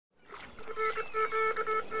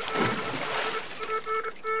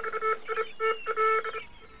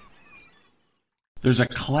There's a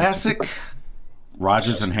classic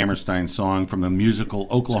Rodgers and Hammerstein song from the musical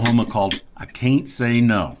Oklahoma called I Can't Say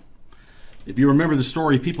No. If you remember the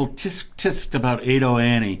story, people tisk-tisked about Ado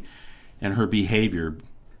Annie and her behavior,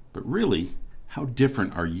 but really, how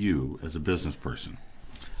different are you as a business person?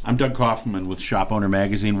 I'm Doug Kaufman with Shop Owner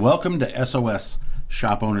Magazine. Welcome to S.O.S.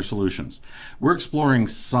 Shop Owner Solutions. We're exploring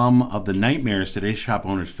some of the nightmares today's shop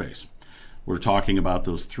owners face. We're talking about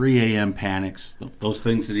those 3 a.m. panics, those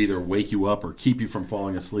things that either wake you up or keep you from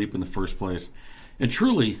falling asleep in the first place. And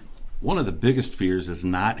truly, one of the biggest fears is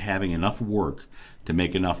not having enough work to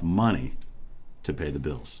make enough money to pay the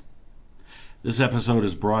bills. This episode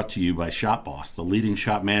is brought to you by ShopBoss, the leading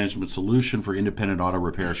shop management solution for independent auto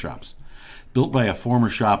repair shops. Built by a former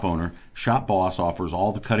shop owner, ShopBoss offers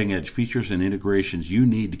all the cutting-edge features and integrations you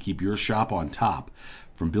need to keep your shop on top,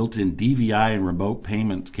 from built-in DVI and remote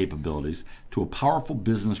payment capabilities to a powerful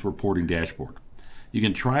business reporting dashboard. You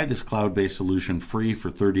can try this cloud-based solution free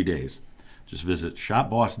for 30 days. Just visit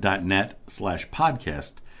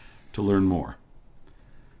shopboss.net/podcast to learn more.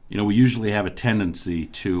 You know, we usually have a tendency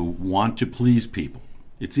to want to please people.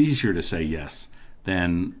 It's easier to say yes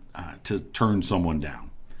than to turn someone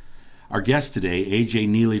down. Our guests today, A.J.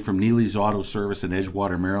 Neely from Neely's Auto Service in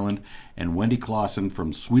Edgewater, Maryland, and Wendy Clausen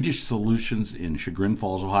from Swedish Solutions in Chagrin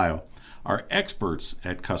Falls, Ohio, are experts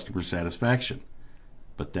at customer satisfaction.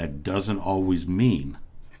 But that doesn't always mean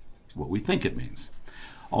what we think it means.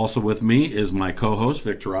 Also with me is my co-host,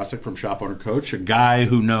 Victor Rosick from Shop Owner Coach, a guy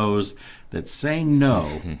who knows that saying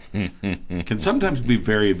no can sometimes be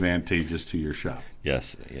very advantageous to your shop.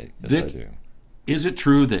 Yes, Vic, I do. Is it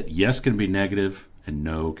true that yes can be negative and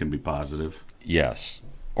no can be positive? Yes.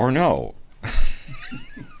 Or no.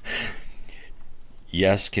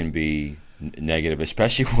 Yes can be negative,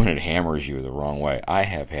 especially when it hammers you the wrong way. I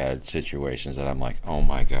have had situations that I'm like, oh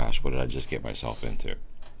my gosh, what did I just get myself into?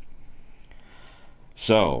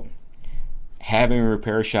 So, having a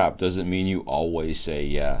repair shop doesn't mean you always say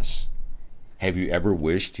yes. Have you ever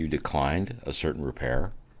wished you declined a certain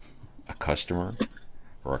repair, a customer,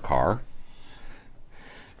 or a car?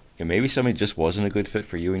 And maybe somebody just wasn't a good fit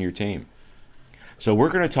for you and your team. So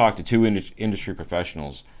we're going to talk to two industry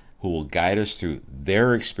professionals who will guide us through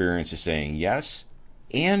their experience of saying yes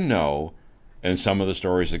and no and some of the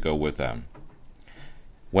stories that go with them.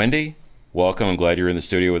 Wendy, welcome. I'm glad you're in the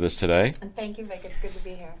studio with us today. Thank you, Vic. It's good to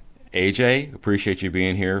be here. AJ, appreciate you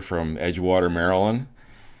being here from Edgewater, Maryland,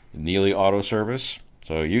 Neely Auto Service.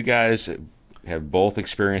 So you guys have both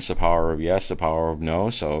experienced the power of yes, the power of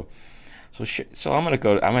no. So I'm going to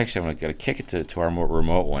go. I'm going to kick it to our more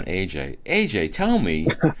remote one, AJ. AJ, tell me,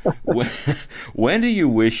 when do you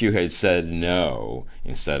wish you had said no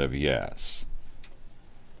instead of yes?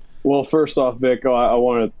 Well, first off, Vic, I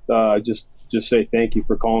want to just say thank you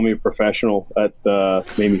for calling me a professional. That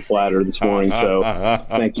made me flattered this morning, so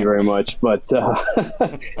thank you very much. But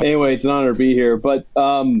anyway, it's an honor to be here. But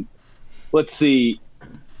let's see.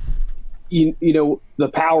 You know, the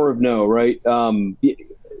power of no, right?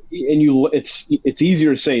 It's easier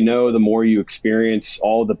to say no the more you experience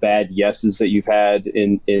all the bad yeses that you've had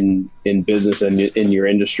in business and in your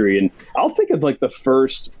industry. And I'll think of like the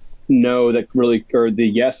first no that really, or the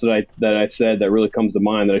yes that I said that really comes to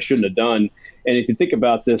mind that I shouldn't have done. And if you think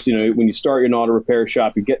about this, you know, when you start your auto repair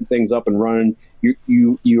shop, you're getting things up and running.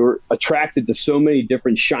 You're attracted to so many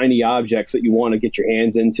different shiny objects that you want to get your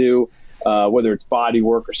hands into. Whether it's body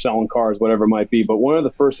work or selling cars, whatever it might be. But one of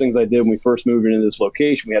the first things I did when we first moved into this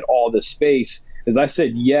location, we had all this space, is I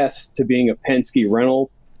said yes to being a Penske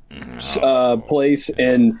rental place.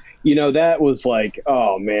 And, you know, that was like,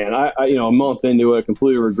 oh man, I a month into it, I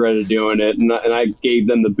completely regretted doing it. And I gave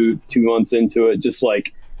them the boot 2 months into it, just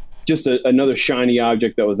another shiny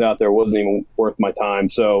object that was out there wasn't even worth my time.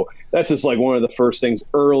 So that's just like one of the first things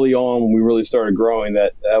early on when we really started growing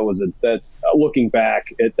that looking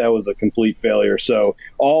back, that was a complete failure. So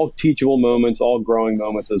all teachable moments, all growing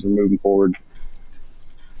moments as we're moving forward.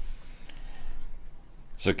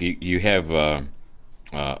 So you have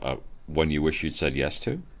one you wish you'd said yes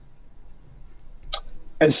to?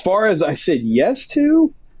 As far as I said yes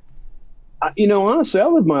to, you know, honestly, I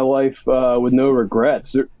live my life with no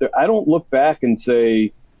regrets. I don't look back and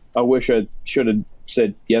say, I wish I should have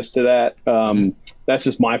said yes to that. That's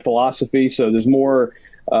just my philosophy. So there's more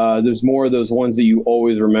of those ones that you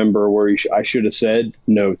always remember where I should have said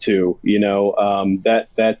no to. You know,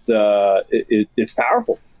 it's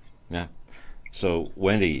powerful. Yeah. So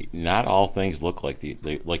Wendy, not all things look like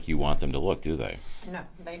like you want them to look, do they? No,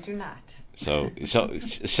 they do not. So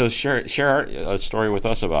share a story with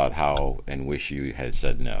us about how and wish you had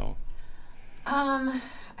said no. I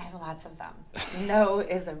I have lots of them. No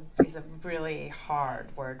is a really hard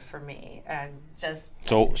word for me, and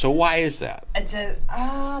So why is that?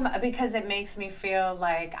 Because it makes me feel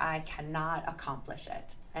like I cannot accomplish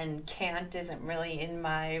it, and can't isn't really in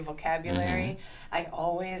my vocabulary. I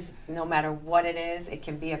always, no matter what it is, it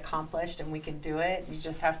can be accomplished, and we can do it. You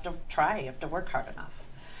just have to try. You have to work hard enough.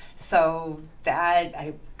 So that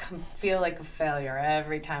feel like a failure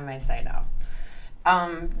every time I say no.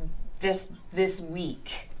 Just this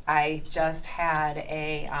week, I just had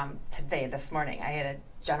this morning, I had a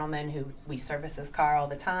gentleman who we service his car all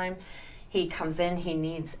the time. He comes in, he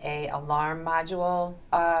needs a alarm module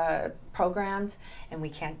programmed, and we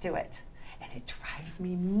can't do it. And it drives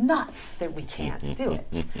me nuts that we can't do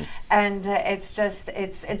it. And it's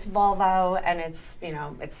Volvo, and it's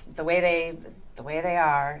the way they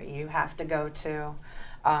are. You have to go to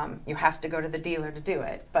the dealer to do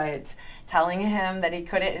it. But telling him that he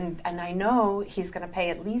couldn't, and I know he's going to pay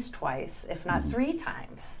at least twice, if not 3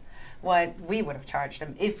 times, what we would have charged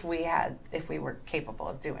him if we were capable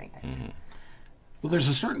of doing it. Well, there's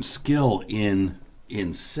a certain skill in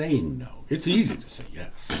saying no. It's easy to say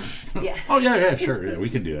yes. Yeah. Oh yeah, sure, yeah, we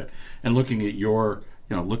can do it. And looking at your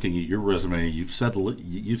resume, you've said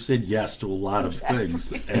yes to a lot of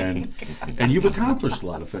things, and you've accomplished a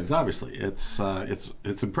lot of things. Obviously,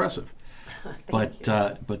 it's impressive.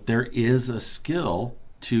 But there is a skill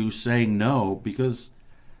to saying no, because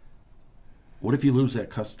what if you lose that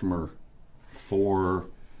customer for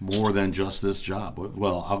more than just this job?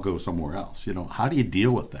 Well, I'll go somewhere else. How do you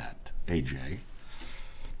deal with that, AJ?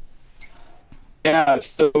 Yeah,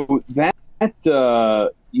 so that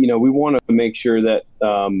we want to make sure that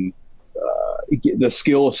the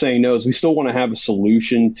skill of saying no is, we still want to have a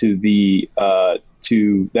solution to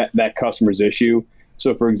that customer's issue.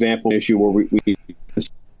 So, for example, an issue where we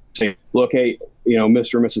say, look, hey,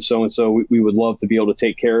 Mr. and Mrs. So-and-so, we would love to be able to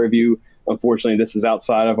take care of you. Unfortunately, this is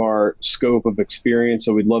outside of our scope of experience,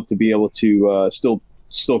 so we'd love to be able to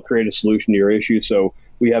still create a solution to your issue. So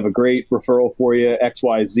we have a great referral for you,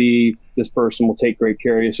 XYZ. This person will take great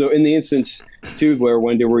care of you. So in the instance, too, where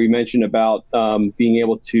you mentioned about being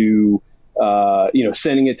able to,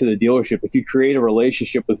 sending it to the dealership, if you create a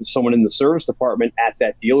relationship with someone in the service department at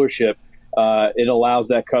that dealership, it allows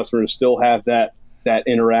that customer to still have that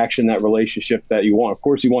interaction, that relationship that you want. Of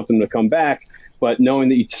course, you want them to come back, but knowing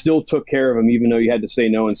that you still took care of them, even though you had to say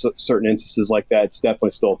no in certain instances like that, it's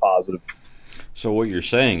definitely still a positive. So what you're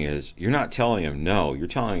saying is, you're not telling him no. You're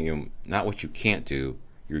telling him not what you can't do.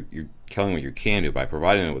 You're telling him what you can do by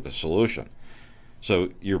providing him with a solution.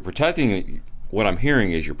 So you're protecting. What I'm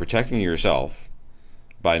hearing is you're protecting yourself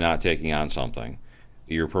by not taking on something.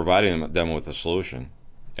 You're providing them with a solution.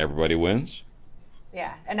 Everybody wins.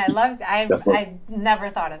 Yeah, and I never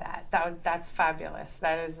thought of that. That's fabulous.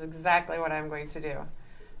 That is exactly what I'm going to do.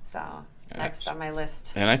 So next on my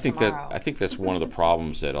list. And I think tomorrow. that's one of the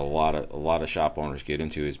problems that a lot of shop owners get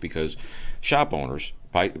into, is because shop owners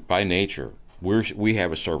by nature, we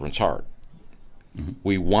have a servant's heart.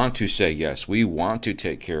 We want to say yes. We want to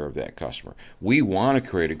take care of that customer. We want to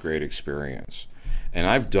create a great experience. And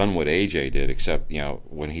I've done what AJ did, except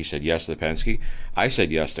when he said yes to the Penske, I said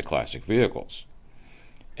yes to classic vehicles.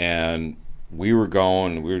 And we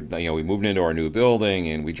moved into our new building,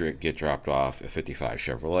 and we get dropped off a 55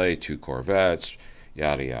 Chevrolet, 2 Corvettes,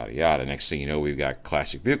 yada, yada, yada. Next thing you know, we've got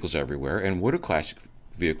classic vehicles everywhere. And what do classic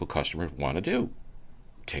vehicle customers want to do?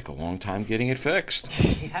 Take a long time getting it fixed.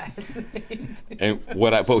 Yes.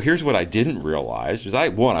 But here's what I didn't realize is I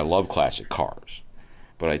love classic cars.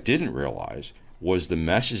 But I didn't realize was the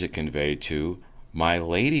message it conveyed to my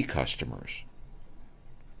lady customers.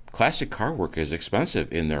 Classic car work is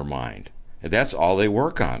expensive in their mind. And that's all they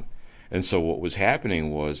work on. And so what was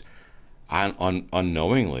happening was,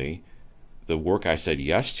 unknowingly, the work I said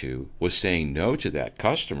yes to was saying no to that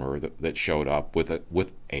customer that showed up with a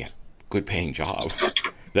good paying job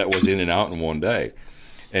that was in and out in one day.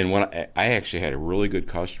 And when I actually had a really good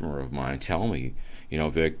customer of mine tell me,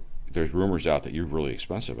 Vic, there's rumors out that you're really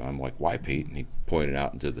expensive. And I'm like, why, Pete? And he pointed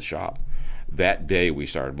out into the shop. That day we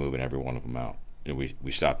started moving every one of them out. And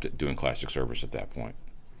we stopped doing classic service at that point.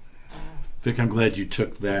 Vic, I'm glad you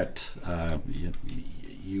took that.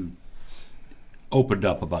 You opened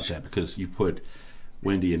up about that, because you put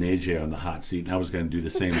Wendy and AJ on the hot seat, and I was going to do the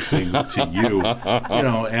same thing to you.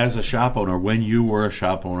 As a shop owner, when you were a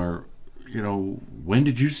shop owner, when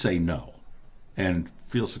did you say no and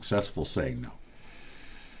feel successful saying no?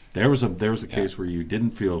 There was a case where you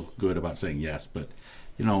didn't feel good about saying yes, but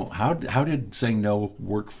how did saying no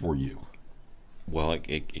work for you? Well,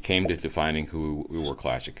 it came to defining who we were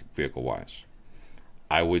classic vehicle-wise.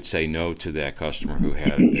 I would say no to that customer who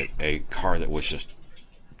had a car that was just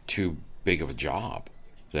too big of a job.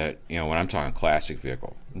 That, you know, when I'm talking classic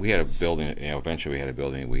vehicle, we had a building, you know, eventually we had a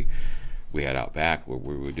building we had out back where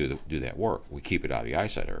we would do that work. We keep it out of the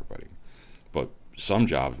eyesight of everybody. But some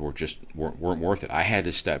jobs weren't worth it. I had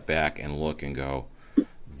to step back and look and go,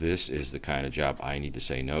 this is the kind of job I need to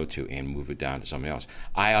say no to and move it down to somebody else.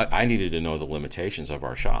 I needed to know the limitations of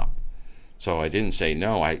our shop. So I didn't say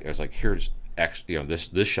no. I was like, here's X, you know,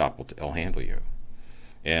 this shop will handle you.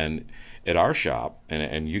 And at our shop,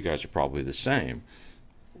 and you guys are probably the same,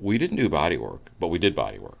 we didn't do body work, but we did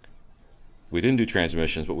body work. We didn't do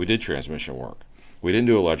transmissions, but we did transmission work. We didn't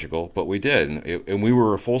do electrical, but we did. And we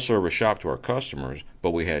were a full service shop to our customers,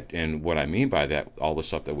 but we had, and what I mean by that, all the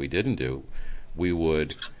stuff that we didn't do, we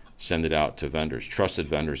would send it out to vendors, trusted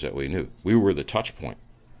vendors that we knew. We were the touch point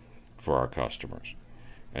for our customers.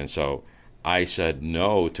 And so I said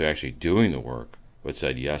no to actually doing the work, but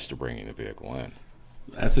said yes to bringing the vehicle in.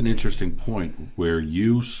 That's an interesting point where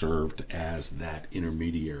you served as that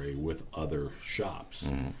intermediary with other shops,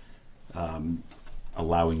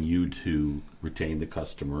 allowing you to retain the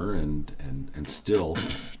customer and still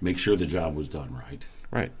make sure the job was done right.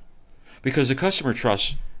 Right. Because the customer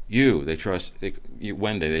trusts you. They trust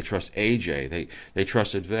Wendy. They trust AJ. They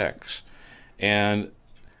trusted Vix. And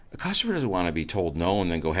the customer doesn't want to be told no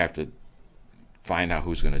and then go have to find out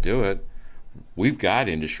who's going to do it. We've got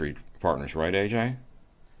industry partners, right, AJ?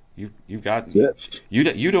 You've got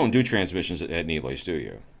you don't do transmissions at Needlace, do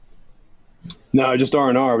you? No, just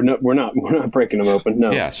R&R. No, we're not breaking them open.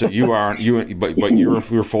 No. Yeah, so you aren't but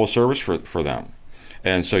you're full service for them,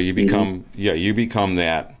 and so you become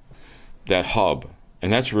that hub,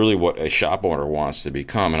 and that's really what a shop owner wants to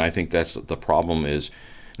become. And I think that's the problem is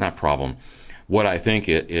not problem. What I think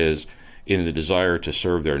it is, in the desire to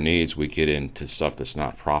serve their needs, we get into stuff that's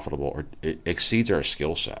not profitable or it exceeds our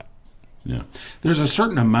skill set. Yeah, there's a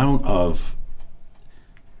certain amount of,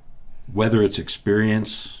 whether it's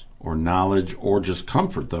experience or knowledge or just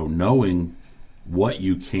comfort, though, knowing what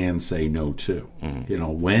you can say no to.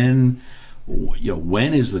 Mm-hmm.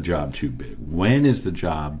 When is the job too big? When is the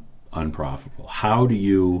job unprofitable? How do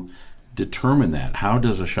you determine that? How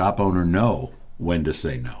does a shop owner know when to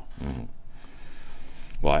say no? Mm-hmm.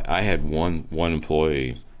 Well, I had one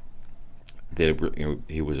employee that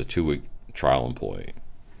he was a 2-week trial employee.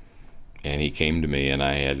 And he came to me, and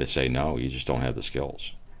I had to say, no, you just don't have the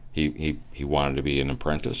skills. He wanted to be an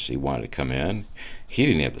apprentice. He wanted to come in. He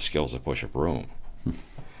didn't have the skills to push a broom.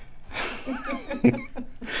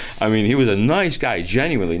 I mean, he was a nice guy,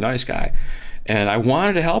 genuinely nice guy. And I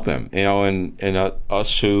wanted to help him. You know, and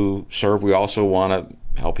us who serve, we also want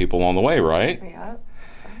to help people along the way, right? Yeah.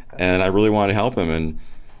 And I really wanted to help him. And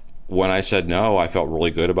when I said no, I felt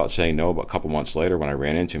really good about saying no. But a couple months later, when I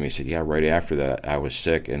ran into him, he said, yeah, right after that, I was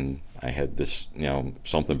sick, and I had this,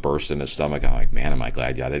 something burst in his stomach. I'm like, man, am I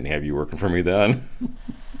glad I didn't have you working for me then?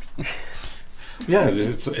 Yeah,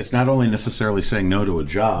 it's not only necessarily saying no to a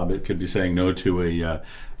job. It could be saying no to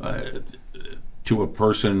a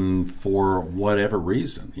person for whatever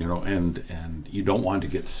reason, and you don't want to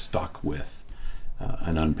get stuck with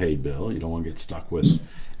an unpaid bill. You don't want to get stuck with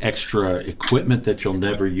extra equipment that you'll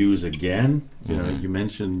never use again. You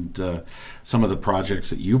mentioned some of the projects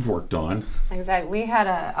that you've worked on. Exactly. We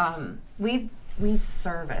had we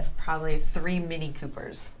service probably 3 Mini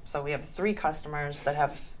Coopers. So we have 3 customers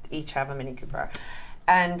that each have a Mini Cooper.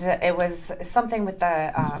 And it was something with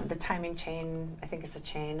the timing chain. I think it's a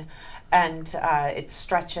chain, and it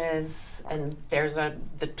stretches. And there's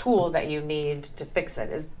the tool that you need to fix it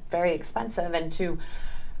is very expensive, and to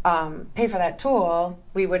pay for that tool,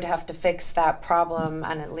 we would have to fix that problem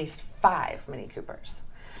on at least 5 Mini Coopers.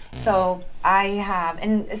 So I have,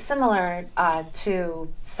 and similar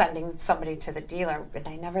to sending somebody to the dealer, and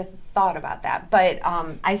I never thought about that, but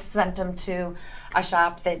I sent them to a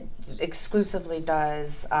shop that exclusively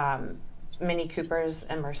does Mini Coopers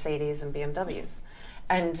and Mercedes and BMWs.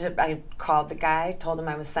 And I called the guy, told him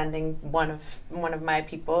I was sending one of my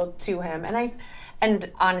people to him,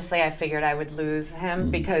 and honestly, I figured I would lose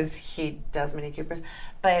him because he does Mini Coopers.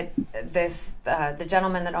 But the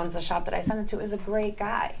gentleman that owns the shop that I sent it to is a great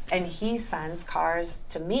guy, and he sends cars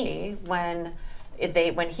to me when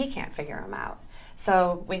he can't figure them out.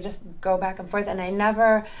 So we just go back and forth, and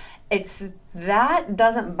that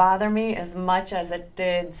doesn't bother me as much as it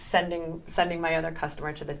did sending my other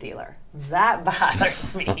customer to the dealer. That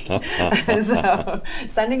bothers me. So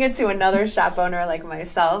sending it to another shop owner like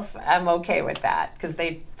myself, I'm okay with that because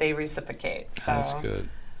they reciprocate. So. That's good.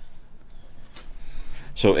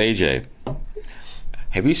 So AJ,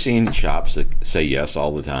 have you seen shops that say yes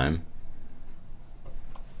all the time?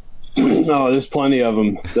 No, there's plenty of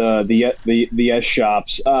them. The yes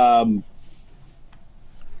shops.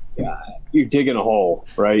 you're digging a hole,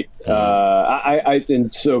 right?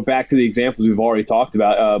 And so back to the examples we've already talked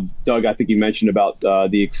about, Doug. I think you mentioned about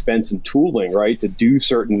the expense and tooling, right? To do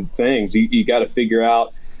certain things, you got to figure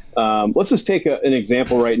out. Let's just take an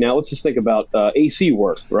example right now. Let's just think about AC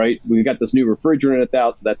work, right? We've got this new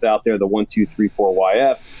refrigerant that's out there, the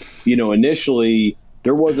 1234YF. Initially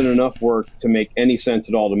there wasn't enough work to make any sense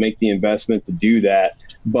at all to make the investment to do that,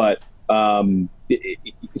 but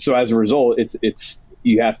so as a result, it's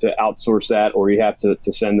you have to outsource that, or you have to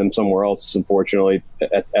send them somewhere else, unfortunately,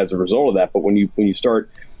 as a result of that. But when you start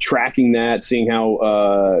tracking that, seeing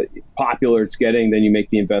how popular it's getting, then you make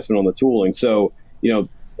the investment on the tooling. So,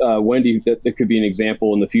 Wendy, that could be an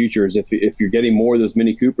example in the future, is if you're getting more of those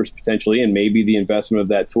Mini Coopers potentially in, maybe the investment of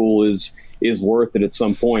that tool is worth it at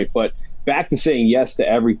some point. But back to saying yes to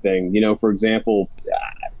everything, for example,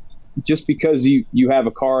 just because you have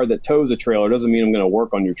a car that tows a trailer doesn't mean I'm going to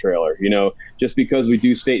work on your trailer. Just because we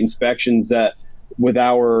do state inspections that with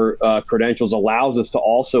our credentials allows us to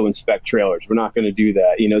also inspect trailers, we're not going to do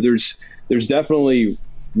that. There's definitely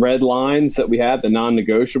red lines that we have, the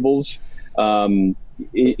non-negotiables.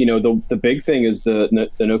 The big thing is the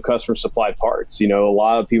no customer supplied parts. A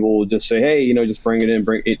lot of people will just say, hey, just bring it in,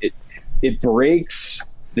 it breaks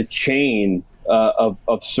the chain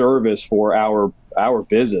of service for our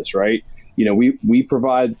business, right? We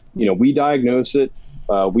provide, we diagnose it,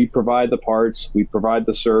 we provide the parts, we provide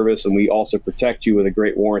the service, and we also protect you with a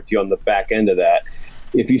great warranty on the back end of that.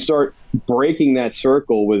 If you start breaking that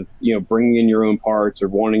circle with, bringing in your own parts or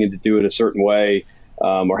wanting to do it a certain way,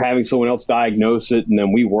 or having someone else diagnose it and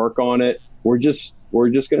then we work on it, we're just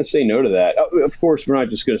going to say no to that. Of course, we're not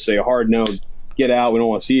just going to say a hard no, get out, we don't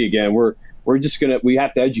want to see you again. We're just we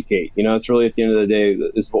have to educate. It's really, at the end of the day,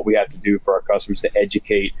 this is what we have to do for our customers, to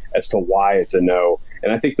educate as to why it's a no.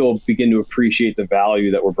 And I think they'll begin to appreciate the value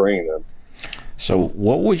that we're bringing them. So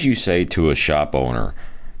what would you say to a shop owner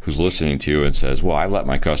who's listening to you and says, well, I let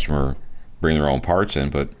my customer bring their own parts in,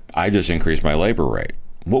 but I just increased my labor rate?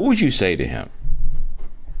 What would you say to him?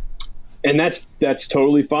 And that's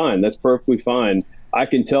totally fine. That's perfectly fine. I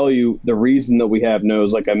can tell you the reason that we have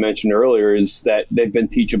no's, like I mentioned earlier, is that they've been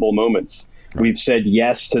teachable moments. Right. We've said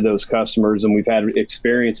yes to those customers, and we've had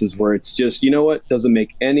experiences where it's just, doesn't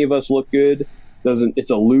make any of us look good. It's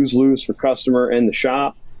a lose-lose for customer and the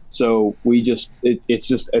shop. So it's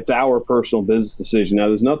our personal business decision. Now,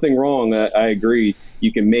 there's nothing wrong. I agree.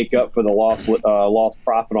 You can make up for the lost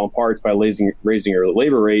profit on parts by raising your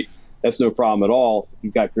labor rate. That's no problem at all. If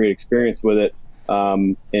you've got great experience with it,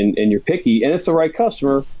 and you're picky, and it's the right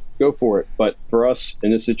customer, go for it. But for us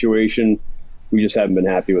in this situation, we just haven't been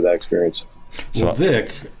happy with that experience. So,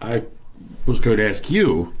 Vic, I was going to ask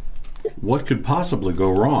you, what could possibly go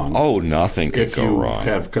wrong? Oh, nothing could go wrong. If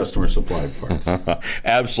you have customer supplied parts.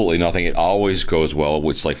 Absolutely nothing. It always goes well.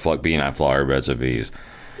 It's like being on flower beds of ease,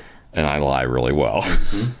 and I lie really well.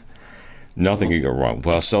 Mm-hmm. Nothing could go wrong.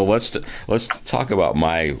 Well, so let's talk about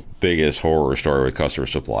my biggest horror story with customer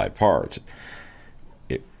supplied parts.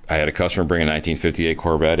 I had a customer bring a 1958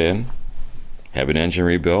 Corvette in, have an engine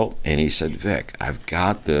rebuilt, and he said, Vic, I've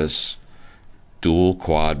got this dual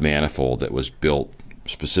quad manifold that was built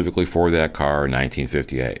specifically for that car in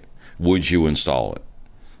 1958. Would you install it?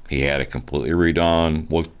 He had it completely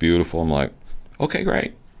redone, looked beautiful. I'm like, okay,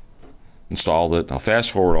 great. Installed it. Now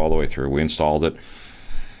fast forward all the way through. We installed it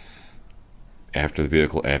after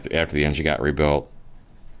the engine got rebuilt,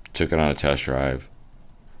 took it on a test drive,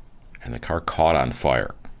 and the car caught on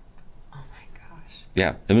fire.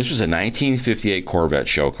 Yeah, and this was a 1958 Corvette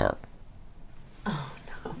show car. Oh,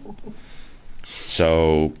 no.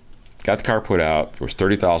 So, got the car put out. There was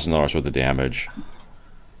 $30,000 worth of damage.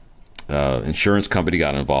 Insurance company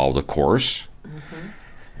got involved, of course.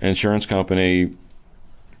 Mm-hmm. Insurance company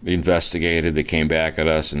investigated. They came back at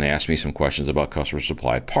us, and they asked me some questions about customer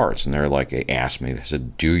supplied parts. And they asked me, they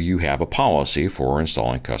said, do you have a policy for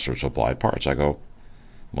installing customer supplied parts? I go,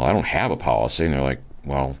 well, I don't have a policy. And they're like,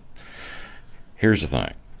 well, here's the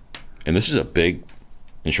thing, and this is a big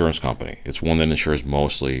insurance company. It's one that insures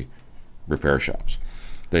mostly repair shops.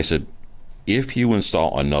 They said, if you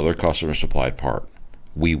install another customer supplied part,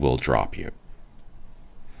 we will drop you.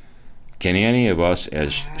 Can any of us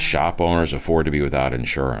as shop owners afford to be without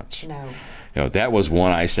insurance? No. That was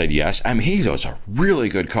one I said yes. I mean, he was a really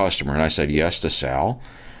good customer, and I said yes to Sal.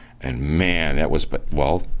 And man,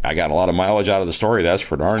 I got a lot of mileage out of the story, that's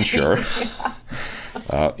for darn sure.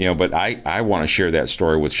 But I want to share that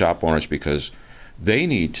story with shop owners because they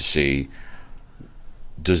need to see,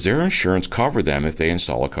 does their insurance cover them if they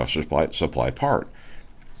install a customer supplied part?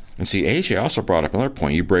 And see, AJ also brought up another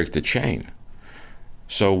point. You break the chain.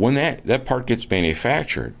 So when that part gets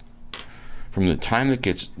manufactured, from the time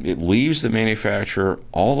it leaves the manufacturer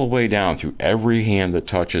all the way down through every hand that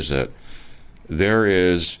touches it, there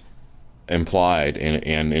is implied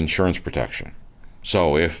in insurance protection.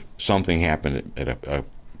 So if something happened at a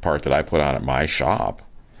part that I put on at my shop,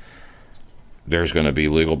 there's going to be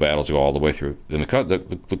legal battles go all the way through. Then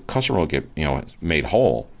the customer will get made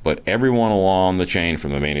whole, but everyone along the chain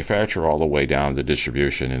from the manufacturer all the way down to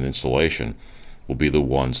distribution and installation will be the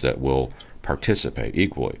ones that will participate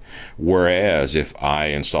equally. Whereas if I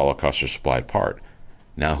install a customer supplied part,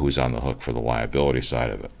 now who's on the hook for the liability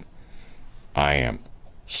side of it? I am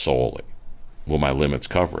solely. Will my limits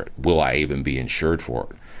cover it? Will I even be insured for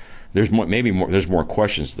it? There's more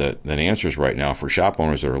questions than answers right now for shop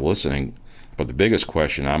owners that are listening. But the biggest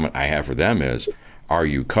question I have for them is, are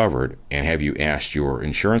you covered? And have you asked your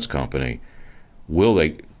insurance company, will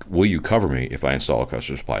you cover me if I install a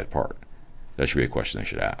customer supplied part? That should be a question they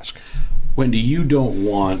should ask. Wendy, you don't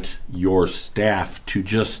want your staff to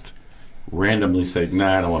just randomly say,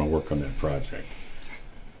 nah, I don't want to work on that project.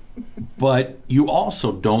 But you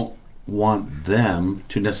also don't want them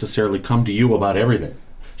to necessarily come to you about everything.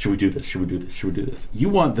 Should we do this? Should we do this? Should we do this? You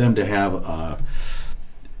want them to have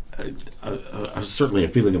certainly a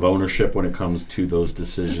feeling of ownership when it comes to those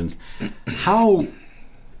decisions. How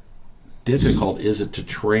difficult is it to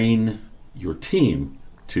train your team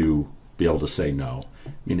to be able to say no?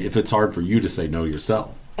 I mean, if it's hard for you to say no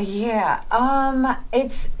yourself. Yeah,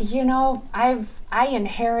 it's I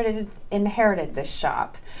inherited this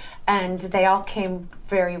shop, and they all came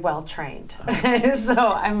very well trained. So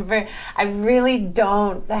I really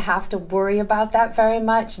don't have to worry about that very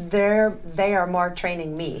much. They are more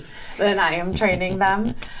training me than I am training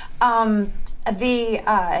them.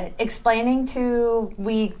 Explaining to,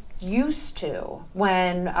 we used to,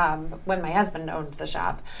 when my husband owned the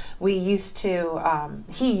shop, he used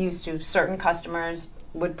to, certain customers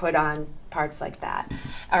would put on parts like that,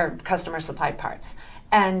 or customer supplied parts.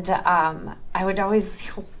 And I would always,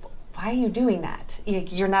 why are you doing that?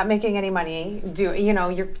 You're not making any money.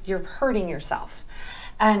 You're hurting yourself.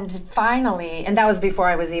 And finally, and that was before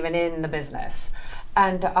I was even in the business.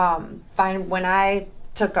 And when I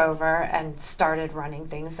took over and started running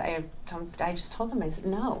things, I just told them, I said,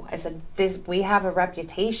 no. I said, we have a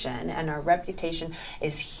reputation, and our reputation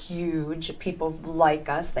is huge. People like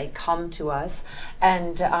us, they come to us.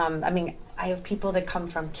 And I have people that come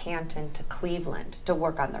from Canton to Cleveland to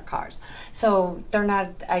work on their cars. So I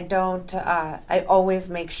always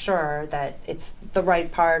make sure that it's the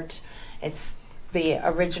right part, it's the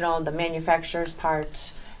original, the manufacturer's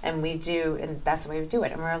part, and that's the way we do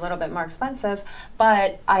it. And we're a little bit more expensive,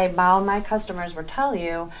 but all my customers will tell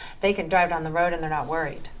you they can drive down the road and they're not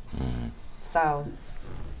worried. Mm-hmm. So.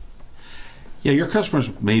 Yeah, your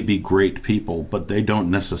customers may be great people, but they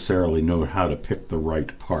don't necessarily know how to pick the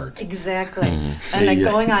right part. Exactly. Mm-hmm. And then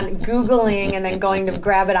going on Googling and then going to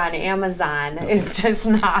grab it on Amazon is just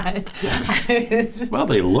not. Well,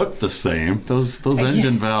 they look the same. Those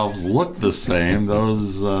engine valves look the same.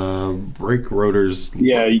 Those brake rotors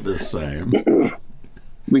look the same.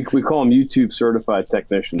 We call them YouTube certified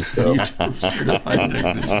technicians. So. YouTube certified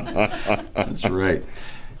technicians. That's right.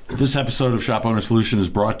 This episode of Shop Owner Solution is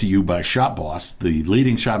brought to you by Shop Boss, the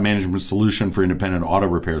leading shop management solution for independent auto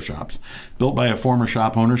repair shops. Built by a former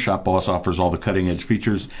shop owner, Shop Boss offers all the cutting-edge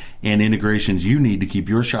features and integrations you need to keep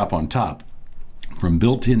your shop on top. From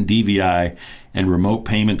built-in DVI and remote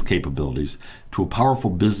payment capabilities to a powerful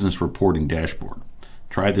business reporting dashboard.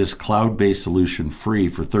 Try this cloud-based solution free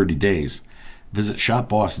for 30 days. Visit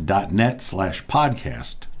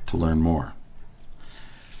shopboss.net/podcast to learn more.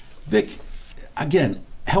 Vic, again,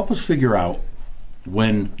 help us figure out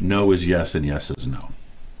when no is yes and yes is no.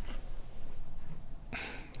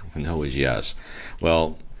 No is yes.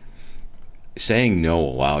 Well, saying no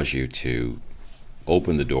allows you to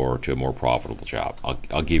open the door to a more profitable job.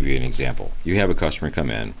 I'll give you an example. You have a customer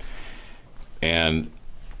come in, and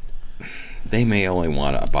they may only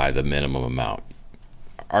want to buy the minimum amount.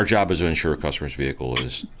 Our job is to ensure a customer's vehicle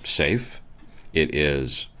is safe, it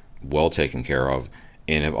is well taken care of,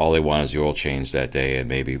 and if all they want is the oil change that day and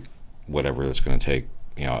maybe whatever that's going to take,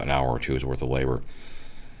 an hour or two's worth of labor,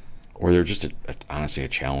 or they're just honestly a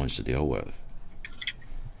challenge to deal with,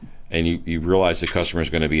 and you realize the customer is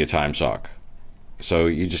going to be a time suck, so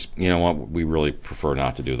you just, we really prefer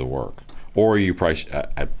not to do the work, or you price.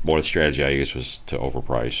 One of the strategy I used was to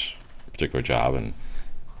overprice a particular job, and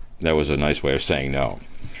that was a nice way of saying no.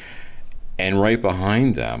 And right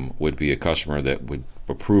behind them would be a customer that would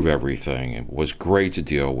approve everything and was great to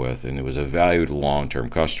deal with, and it was a valued long-term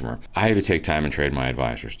customer. I had to take time and train my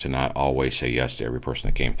advisors to not always say yes to every person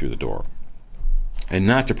that came through the door, and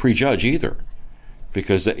not to prejudge either.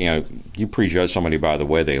 because you prejudge somebody by the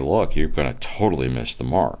way they look, you're going to totally miss the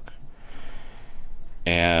mark.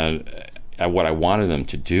 And what I wanted them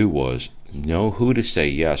to do was know who to say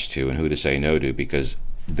yes to and who to say no to, because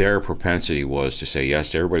their propensity was to say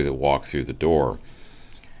yes to everybody that walked through the door.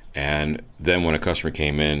 And then when a customer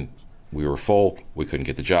came in, we were full, we couldn't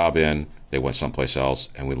get the job in, they went someplace else,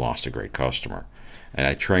 and we lost a great customer. And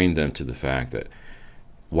I trained them to the fact that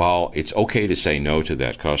while it's okay to say no to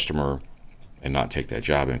that customer and not take that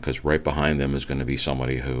job in, because right behind them is going to be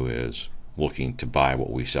somebody who is looking to buy what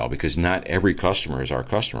we sell, because not every customer is our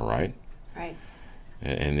customer, right? Right.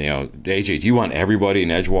 And AJ, do you want everybody in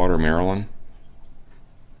Edgewater, Maryland?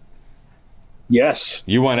 Yes.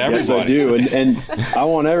 You want everybody. Yes, I do, and I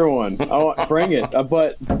want everyone. Bring it.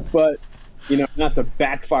 But not to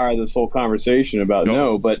backfire this whole conversation about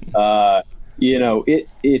no, but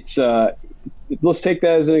it's let's take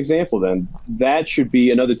that as an example. Then that should be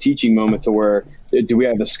another teaching moment to where, do we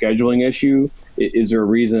have a scheduling issue? Is there a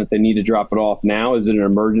reason that they need to drop it off now? Is it an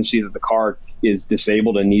emergency that the car is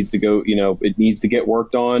disabled and needs to go? It needs to get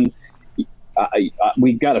worked on.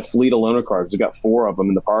 We've got a fleet of loaner cars. We've got 4 of them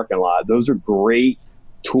in the parking lot. Those are great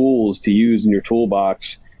tools to use in your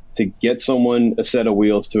toolbox to get someone a set of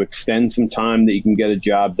wheels, to extend some time that you can get a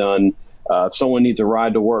job done. If someone needs a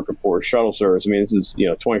ride to work, of course, shuttle service. I mean, this is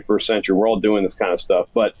 21st century. We're all doing this kind of stuff.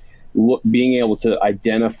 But being able to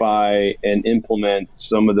identify and implement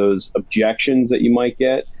some of those objections that you might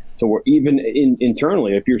get, to where even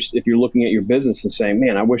internally, if you're looking at your business and saying,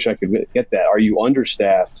 "Man, I wish I could get that." Are you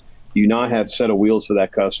understaffed? Do you not have a set of wheels for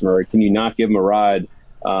that customer? Can you not give them a ride?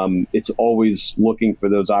 It's always looking for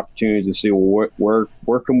those opportunities to see, well,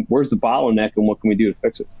 where's the bottleneck and what can we do to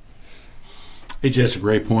fix it? It's just a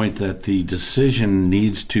great point that the decision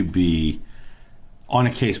needs to be on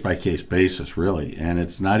a case-by-case basis, really. And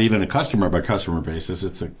it's not even a customer-by-customer basis.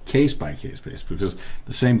 It's a case-by-case basis, because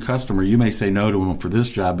the same customer, you may say no to them for this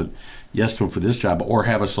job, but yes to them for this job, or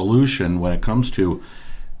have a solution when it comes to,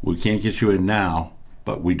 we can't get you in now,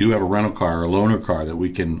 but we do have a rental car or a loaner car that we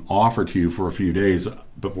can offer to you for a few days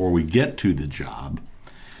before we get to the job.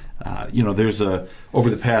 There's over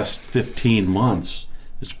the past 15 months,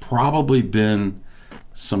 there's probably been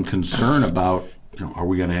some concern about, are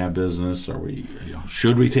we going to have business? Are we,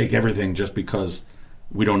 should we take everything just because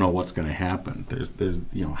we don't know what's going to happen? There's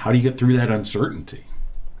how do you get through that uncertainty?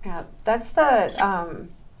 Yeah, that's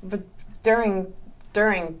during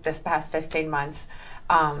this past 15 months,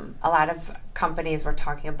 a lot of companies were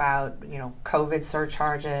talking about, COVID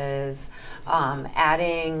surcharges,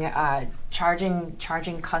 adding,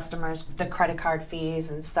 charging customers the credit card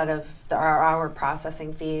fees instead of our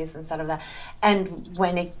processing fees instead of that. And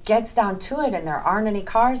when it gets down to it and there aren't any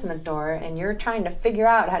cars in the door and you're trying to figure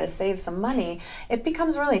out how to save some money, it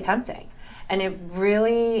becomes really tempting. And it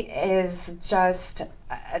really is just,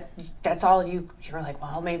 that's all you're like,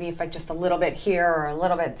 well, maybe if I just a little bit here or a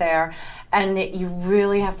little bit there. And you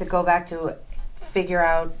really have to go back to figure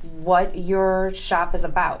out what your shop is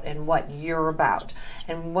about and what you're about.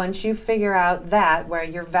 And once you figure out that, where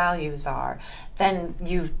your values are, then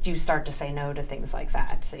you start to say no to things like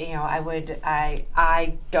that.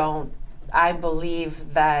 I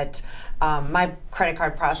believe that my credit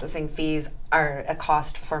card processing fees are a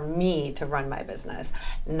cost for me to run my business,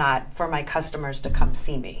 not for my customers to come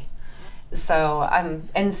see me. So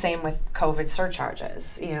and same with COVID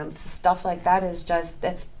surcharges. Stuff like that is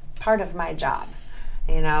that's part of my job.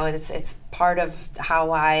 It's part of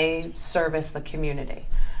how I service the community,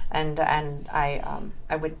 and I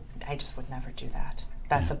just would never do that.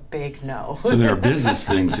 That's a big no. So there are business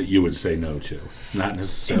things that you would say no to, not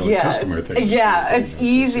necessarily customer things. Yeah, it's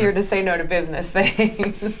easier to say no to business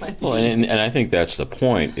things. Well, and I think that's the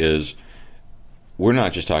point, is we're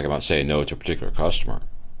not just talking about saying no to a particular customer.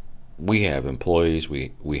 We have employees,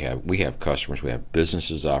 we have customers, we have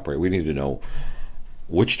businesses to operate. We need to know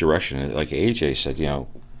which direction. Like AJ said,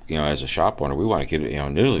 as a shop owner, we want to get we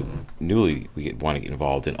want to get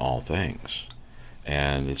involved in all things,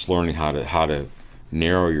 and it's learning how to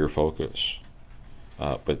narrow your focus.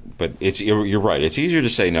 But you're right. It's easier to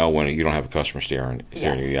say no when you don't have a customer staring you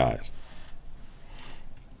in the eyes.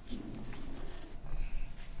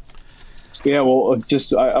 Yeah, well,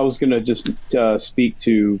 I was going to speak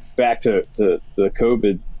back to the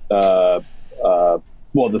COVID,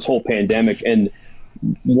 this whole pandemic, and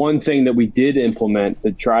one thing that we did implement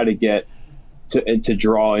to try to get to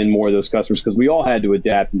draw in more of those customers, because we all had to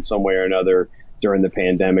adapt in some way or another during the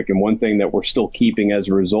pandemic. And one thing that we're still keeping as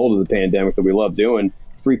a result of the pandemic that we love doing,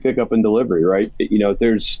 free pickup and delivery, right?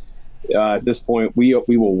 There's at this point, we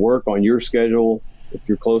will work on your schedule. If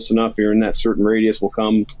you're close enough, you're in that certain radius, we'll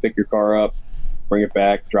come pick your car up, bring it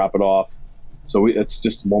back, drop it off. So it's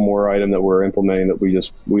just one more item that we're implementing that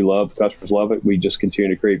we love. Customers love it. We just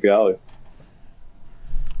continue to create value.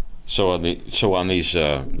 So on these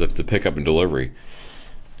the pickup and delivery,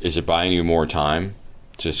 is it buying you more time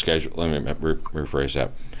to schedule? Let me rephrase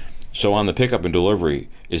that. So on the pickup and delivery,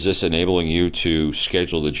 is this enabling you to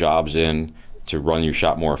schedule the jobs in to run your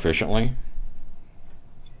shop more efficiently?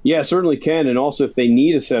 Yeah, certainly can. And also, if they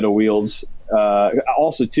need a set of wheels,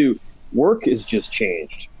 also too, work has just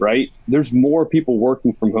changed, right? There's more people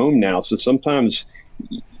working from home now. So sometimes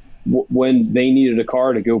when they needed a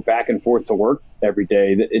car to go back and forth to work every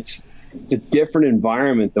day, it's a different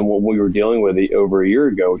environment than what we were dealing with over a year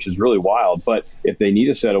ago, which is really wild. But if they need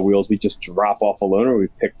a set of wheels, we just drop off a loaner, we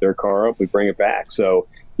pick their car up, we bring it back. So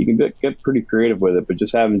you can get pretty creative with it, but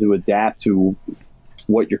just having to adapt to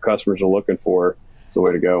what your customers are looking for is the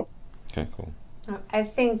way to go. Okay, cool. I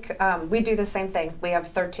think we do the same thing. We have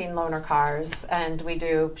 13 loaner cars, and we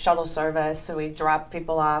do shuttle service. So we drop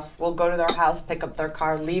people off. We'll go to their house, pick up their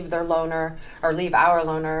car, leave their loaner, or leave our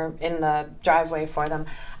loaner in the driveway for them.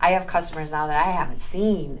 I have customers now that I haven't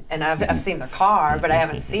seen, and I've seen their car, but I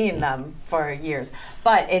haven't seen them for years.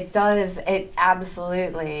 But it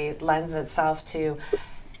absolutely lends itself to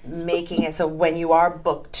making it so when you are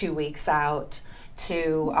booked 2 weeks out,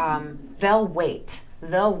 they'll wait.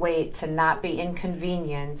 They'll wait to not be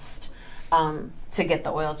inconvenienced to get the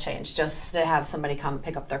oil change, just to have somebody come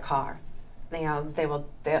pick up their car. You know,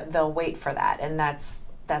 they'll wait for that, and that's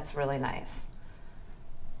really nice.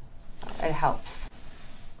 It helps.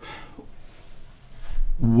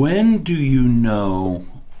 When do you know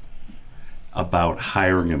about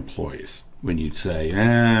hiring employees? When you say,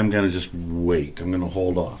 I'm going to just wait, I'm going to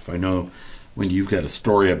hold off. I know when you've got a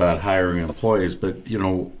story about hiring employees, but you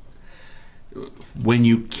know, when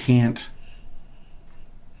you can't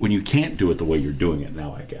do it the way you're doing it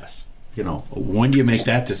now, I guess, you know, when do you make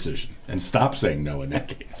that decision and stop saying no in that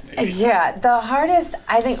case? Maybe. Yeah, the hardest,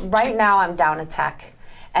 I think right now I'm down a tech,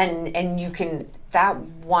 and you can, that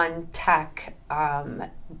one tech,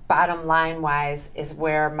 bottom line wise, is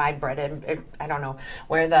where my bread and I don't know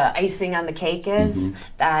where the icing on the cake is. Mm-hmm.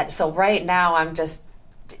 That so right now I'm just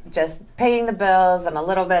paying the bills and a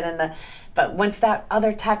little bit in the. But once that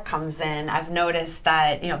other tech comes in, I've noticed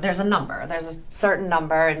that, you know, there's a certain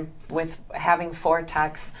number, and with having 4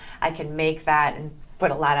 techs, I can make that and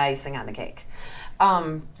put a lot of icing on the cake.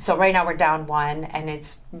 So right now we're down 1, and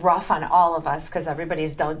it's rough on all of us because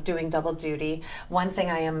everybody's doing double duty. One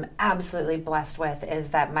thing I am absolutely blessed with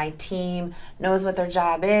is that my team knows what their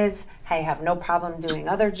job is. I have no problem doing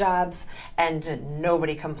other jobs, and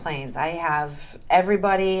nobody complains. I have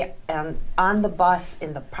everybody on the bus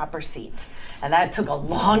in the proper seat, and that took a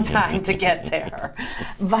long time to get there.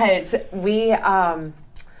 But we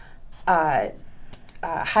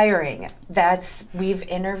hiring, we've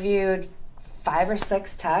interviewed 5 or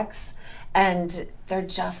 6 techs, and they're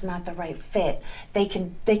just not the right fit. They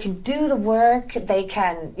can do the work. They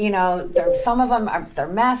can, you know, some of them they're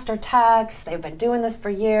master techs. They've been doing this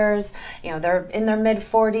for years. You know, they're in their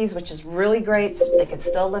mid-40s, which is really great. So they can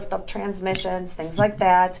still lift up transmissions, things like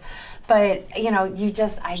that. But you know,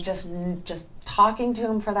 I just talking to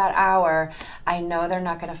them for that hour, I know they're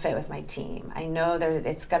not going to fit with my team. I know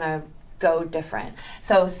it's going to go different.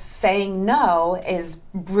 So saying no is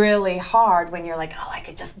really hard when you're like, oh, I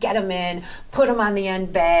could just get them in, put them on the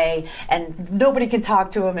end bay, and nobody can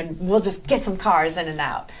talk to them, and we'll just get some cars in and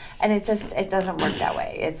out. And it doesn't work that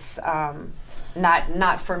way. It's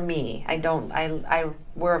not for me.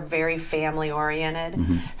 We're very family oriented,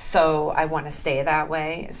 mm-hmm. So I want to stay that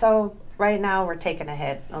way. So right now we're taking a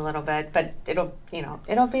hit a little bit, but it'll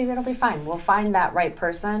be fine. We'll find that right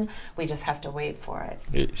person. We just have to wait for it.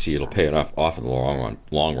 It'll pay it off in the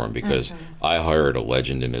long run because mm-hmm. I hired a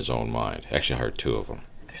legend in his own mind. Actually, I hired 2 of them.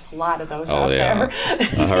 There's a lot of those out there.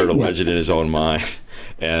 I hired a legend in his own mind,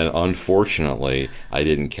 and unfortunately, I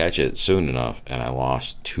didn't catch it soon enough, and I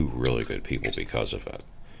lost 2 really good people because of it.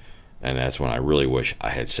 And that's when I really wish I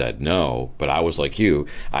had said no. But I was like you.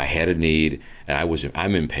 I had a need, and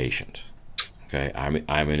I'm impatient. Okay,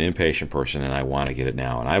 I'm an impatient person, and I want to get it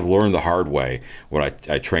now. And I've learned the hard way. What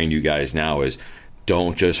I train you guys now is,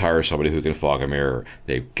 don't just hire somebody who can fog a mirror.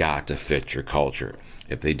 They've got to fit your culture.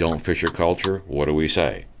 If they don't fit your culture, what do we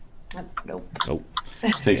say? Nope.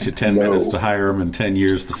 Takes you 10 minutes to hire them and 10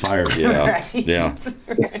 years to fire them. Yeah, right. Yeah.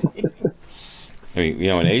 Right. I mean, you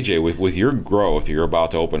know, and AJ, with your growth, you're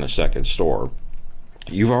about to open a second store.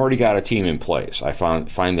 You've already got a team in place. I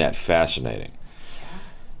find that fascinating.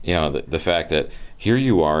 You know, the fact that here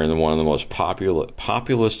you are in one of the most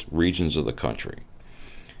populous regions of the country.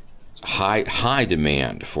 High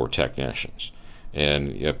demand for technicians.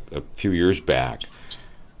 And a few years back,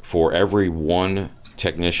 for every one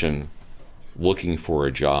technician looking for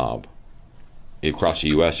a job across the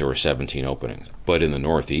U.S., there were 17 openings. But in the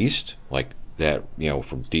Northeast, like that,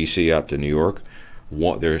 from D.C. up to New York,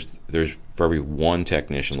 there's for every one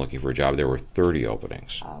technician looking for a job, there were 30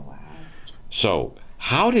 openings. Oh wow! So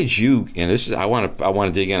how did you? And this is I want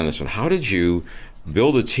to dig in on this one. How did you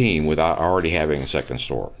build a team without already having a second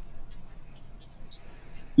store?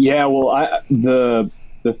 Yeah, well, the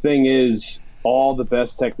thing is, all the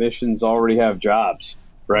best technicians already have jobs,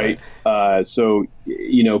 right? So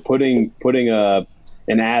putting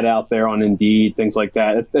an ad out there on Indeed, things like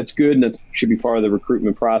that's good, and that should be part of the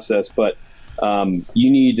recruitment process. But I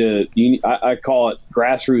call it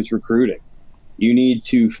grassroots recruiting. You need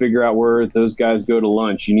to figure out where those guys go to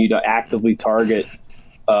lunch. You need to actively target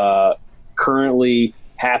currently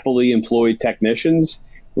happily employed technicians.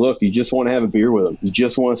 Look, you just want to have a beer with them. You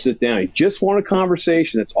just want to sit down. You just want a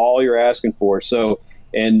conversation. That's all you're asking for. So,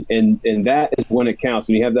 and that is when it counts.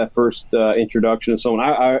 When you have that first introduction to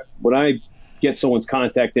someone, when I get someone's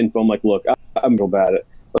contact info, I'm like, look, I'm real bad at it.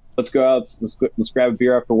 Let's go out. Let's grab a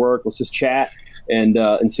beer after work. Let's just chat and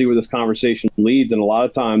see where this conversation leads. And a lot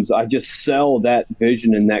of times, I just sell that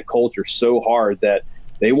vision and that culture so hard that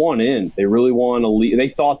they want in. They really want to leave. They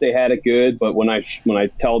thought they had it good, but when I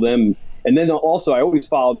tell them. And then also, I always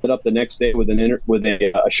followed it up the next day with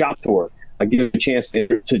a shop tour. I give them a chance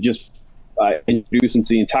to just introduce them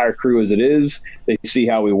to the entire crew as it is. They see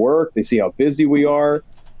how we work. They see how busy we are.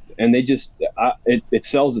 And they just it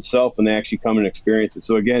sells itself when they actually come and experience it.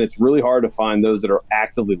 So, again, it's really hard to find those that are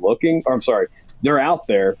actively looking. Or I'm sorry, they're out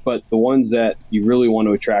there, but the ones that you really want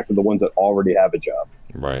to attract are the ones that already have a job.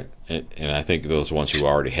 Right. And I think those ones who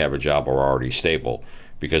already have a job are already stable,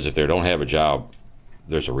 because if they don't have a job,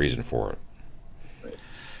 there's a reason for it.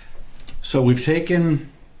 So we've taken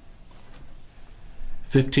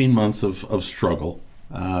 15 months of struggle.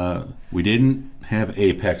 We didn't have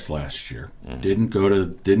Apex last year. Didn't go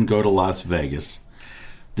to Las Vegas.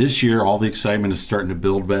 This year, all the excitement is starting to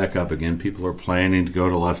build back up again. People are planning to go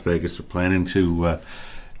to Las Vegas. They're planning to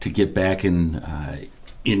get back in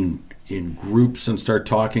groups and start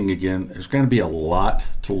talking again. There's going to be a lot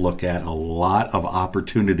to look at, a lot of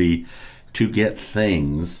opportunity to get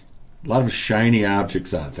things, a lot of shiny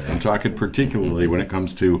objects out there. I'm talking particularly when it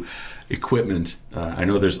comes to equipment. I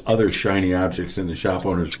know there's other shiny objects in the shop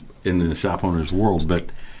owners world,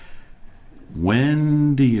 but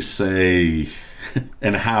when do you say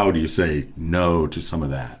and how do you say no to some of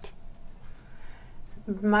that?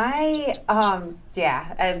 I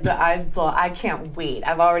can't wait.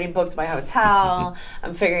 I've already booked my hotel.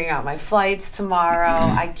 I'm figuring out my flights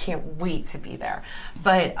tomorrow. I can't wait to be there.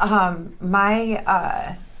 But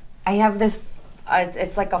I have this.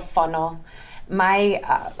 It's like a funnel. I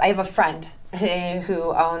have a friend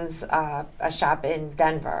who owns a shop in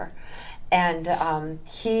Denver, and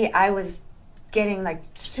I was getting like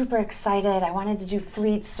super excited. I wanted to do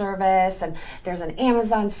fleet service, and there's an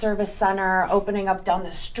Amazon service center opening up down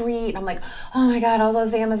the street. And I'm like, oh my God, all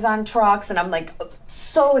those Amazon trucks. And I'm like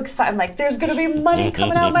so excited. I'm like, there's gonna be money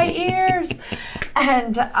coming out my ears.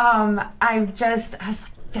 And I was like,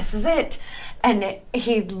 this is it. And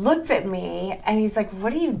he looked at me and he's like,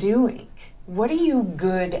 what are you doing? What are you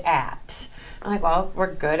good at? I'm like, well,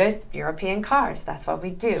 we're good at European cars. That's what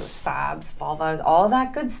we do. Saabs, Volvos, all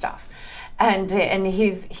that good stuff. And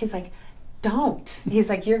he's like, don't. He's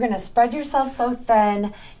like, you're going to spread yourself so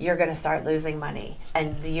thin, you're going to start losing money.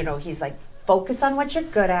 And, he's like, focus on what you're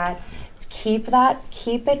good at. Keep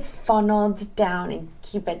it funneled down and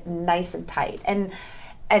keep it nice and tight. And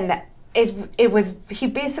he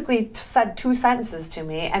basically said 2 sentences to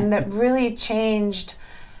me, and that really changed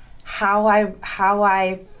how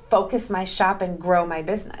I focus my shop and grow my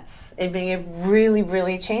business. It really,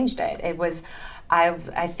 really changed it. It was,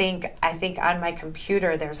 I think on my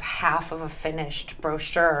computer there's half of a finished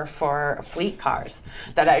brochure for fleet cars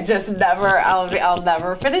that I just I'll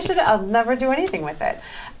never finish it. I'll never do anything with it.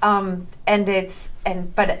 But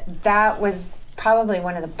that was probably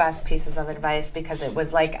one of the best pieces of advice, because it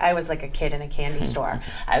was like I was like a kid in a candy store.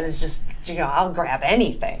 I was just, I'll grab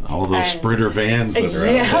anything. All those Sprinter vans that are out there,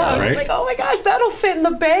 right? I was like, oh my gosh, that'll fit in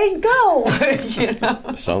the bag. Go.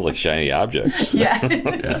 Sounds like shiny objects.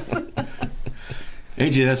 Yes. Yeah.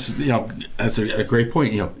 AJ, that's a great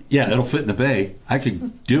point. It'll fit in the bay. I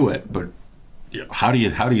could do it, but how do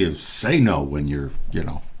you say no when you're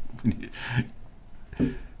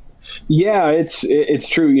Yeah, it's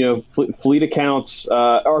true. Fleet accounts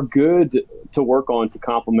are good to work on to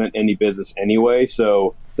complement any business anyway.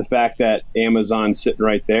 So the fact that Amazon's sitting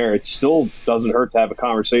right there, it still doesn't hurt to have a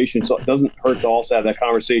conversation. So it doesn't hurt to also have that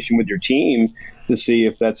conversation with your team to see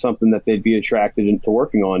if that's something that they'd be attracted into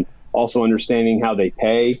working on. Also understanding how they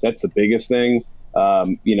pay. That's the biggest thing.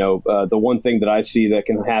 The one thing that I see that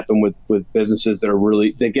can happen with businesses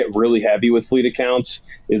that they get really heavy with fleet accounts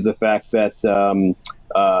is the fact that,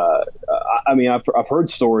 I've heard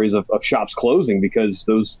stories of shops closing because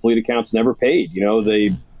those fleet accounts never paid,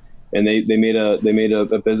 they made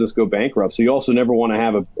a business go bankrupt. So you also never want to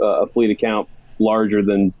have a fleet account larger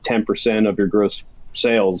than 10% of your gross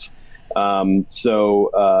sales. And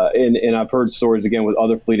I've heard stories again with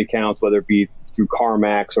other fleet accounts, whether it be through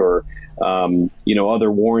CarMax or,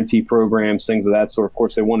 other warranty programs, things of that sort. Of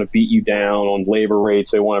course, they want to beat you down on labor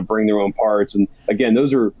rates. They want to bring their own parts. And again,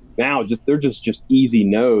 those are now they're just easy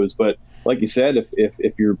no's. But like you said,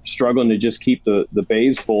 if you're struggling to just keep the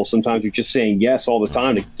bays full, sometimes you're just saying yes all the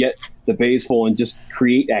time to get the bays full and just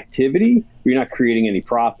create activity. You're not creating any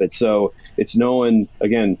profit. So it's knowing,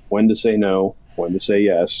 again, when to say no, when to say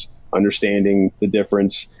yes, understanding the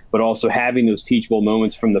difference, but also having those teachable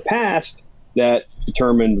moments from the past that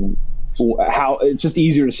determine how it's just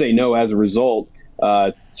easier to say no as a result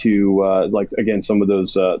to some of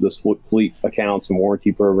those fleet accounts and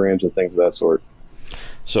warranty programs and things of that sort.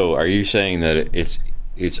 So are you saying that it's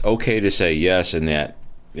okay to say yes in that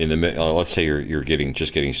let's say you're getting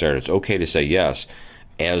started, it's okay to say yes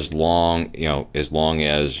as long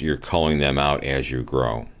as you're calling them out as you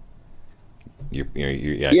grow?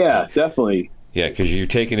 Yeah, definitely. Yeah, because you're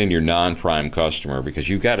taking in your non-prime customer, because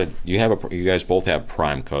you guys both have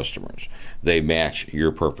prime customers. They match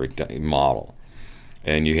your perfect model,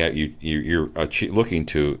 and you're looking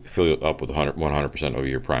to fill up with 100% of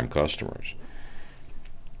your prime customers.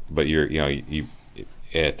 But you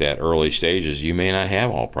at that early stages, you may not have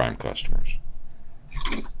all prime customers.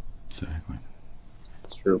 Exactly.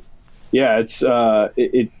 That's true. Yeah,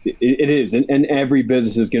 it is, and every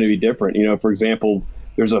business is going to be different. For example,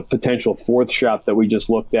 there's a potential fourth shop that we just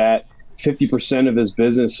looked at. 50% of his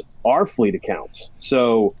business are fleet accounts.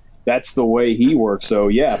 So that's the way he works. So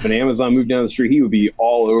yeah, if an Amazon moved down the street, he would be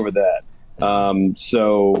all over that.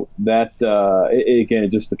 So that again,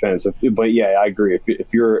 it just depends. But yeah, I agree.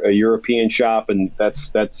 If you're a European shop and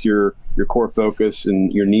that's your core focus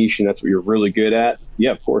and your niche, and that's what you're really good at,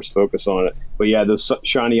 yeah, of course, focus on it. But yeah, those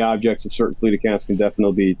shiny objects of certain fleet accounts can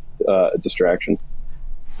definitely be a distraction.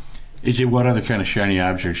 AJ, what other kind of shiny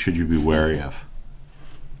objects should you be wary of?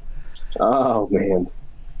 Oh man,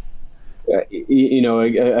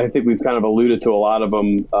 I think we've kind of alluded to a lot of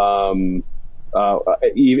them.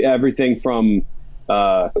 Everything from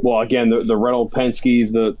again, the rental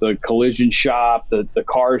Penske's, the collision shop, the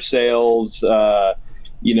car sales.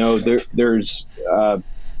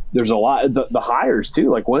 There's a lot. The hires too,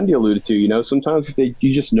 like Wendy alluded to. Sometimes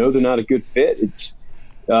you just know they're not a good fit. It's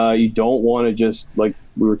you don't want to just, like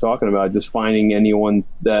we were talking about, just finding anyone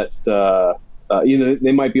that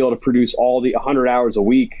they might be able to produce all the 100 hours a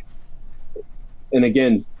week. And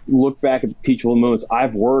again, look back at the teachable moments.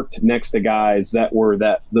 I've worked next to guys that were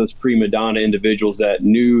those prima donna individuals that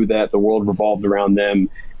knew that the world revolved around them.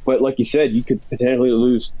 But like you said, you could potentially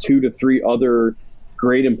lose 2 to 3 other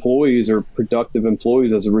great employees or productive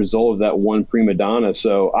employees as a result of that one prima donna.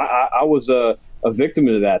 So I was a victim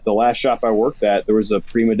of that. The last shop I worked at, there was a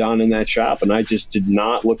prima donna in that shop, and I just did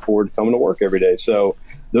not look forward to coming to work every day. So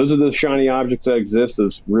those are the shiny objects that exist,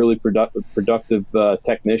 as really productive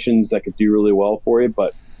technicians that could do really well for you,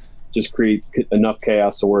 but just create enough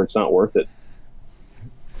chaos to where it's not worth it.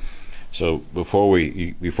 So before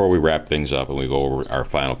we wrap things up and we go over our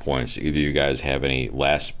final points, either of you guys have any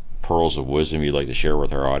last pearls of wisdom you'd like to share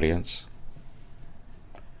with our audience?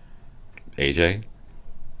 AJ?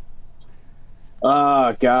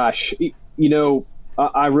 Gosh,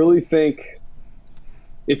 I really think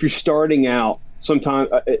if you're starting out, sometimes,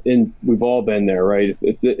 and we've all been there, right?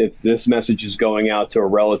 If this message is going out to a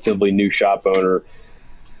relatively new shop owner,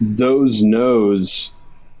 those no's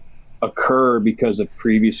occur because of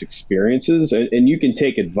previous experiences, and you can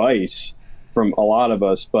take advice from a lot of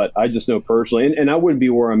us, but I just know personally, and I wouldn't be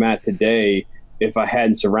where I'm at today if I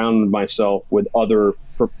hadn't surrounded myself with other,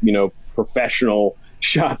 professional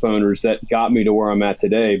shop owners that got me to where I'm at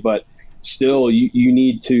today. But still, you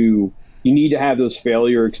need to have those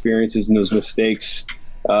failure experiences and those mistakes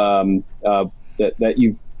that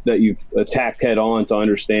you've attacked head on to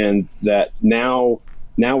understand that now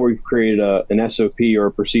we've created an SOP or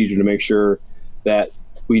a procedure to make sure that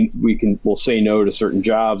we'll say no to certain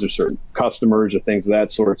jobs or certain customers or things of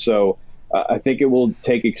that sort. So I think it will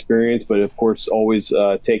take experience, but of course, always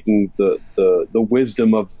taking the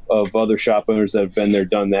wisdom of other shop owners that have been there,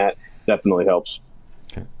 done that, definitely helps.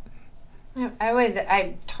 Okay.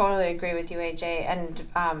 I totally agree with you, AJ. And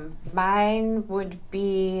mine would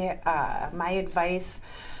be, my advice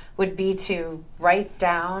would be to write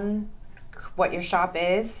down what your shop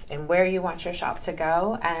is and where you want your shop to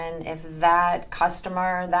go. And if that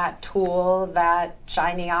customer, that tool, that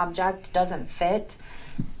shiny object doesn't fit,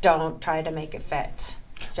 don't try to make it fit.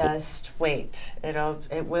 Just wait.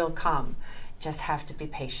 It will come. Just have to be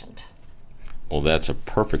patient. Well, that's a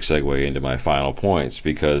perfect segue into my final points,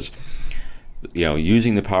 because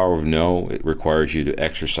using the power of no, it requires you to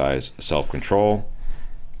exercise self-control,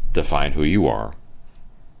 define who you are.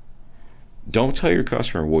 Don't tell your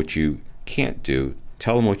customer what you can't do.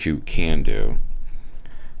 Tell them what you can do.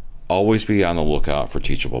 Always be on the lookout for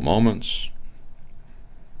teachable moments.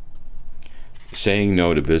 Saying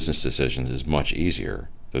no to business decisions is much easier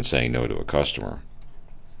than saying no to a customer.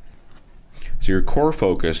 So your core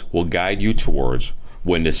focus will guide you towards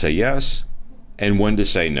when to say yes and when to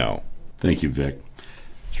say no. Thank you, Vic.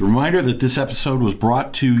 It's a reminder that this episode was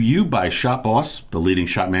brought to you by ShopBoss, the leading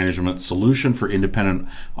shop management solution for independent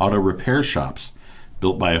auto repair shops.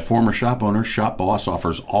 Built by a former shop owner, ShopBoss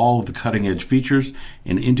offers all of the cutting-edge features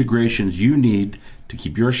and integrations you need to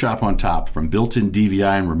keep your shop on top, from built-in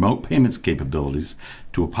DVI and remote payments capabilities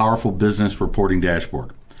to a powerful business reporting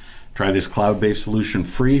dashboard. Try this cloud-based solution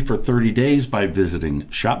free for 30 days by visiting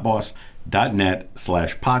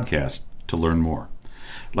shopboss.net/podcast to learn more.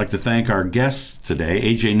 I'd like to thank our guests today,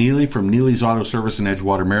 AJ Neely from Neely's Auto Service in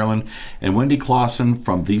Edgewater, Maryland, and Wendy Clausen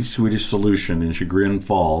from The Swedish Solution in Chagrin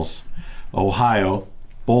Falls, Ohio,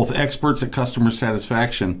 both experts at customer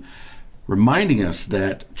satisfaction, reminding us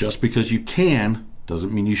that just because you can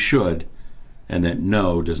doesn't mean you should, and that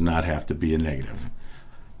no does not have to be a negative.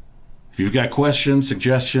 If you've got questions,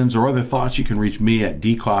 suggestions, or other thoughts, you can reach me at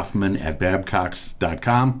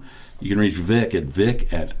dkaufman@babcox.com. You can reach Vic at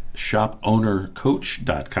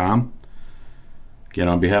vic@shopownercoach.com. Again,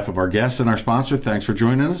 on behalf of our guests and our sponsor, thanks for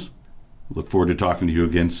joining us. Look forward to talking to you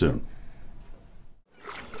again soon.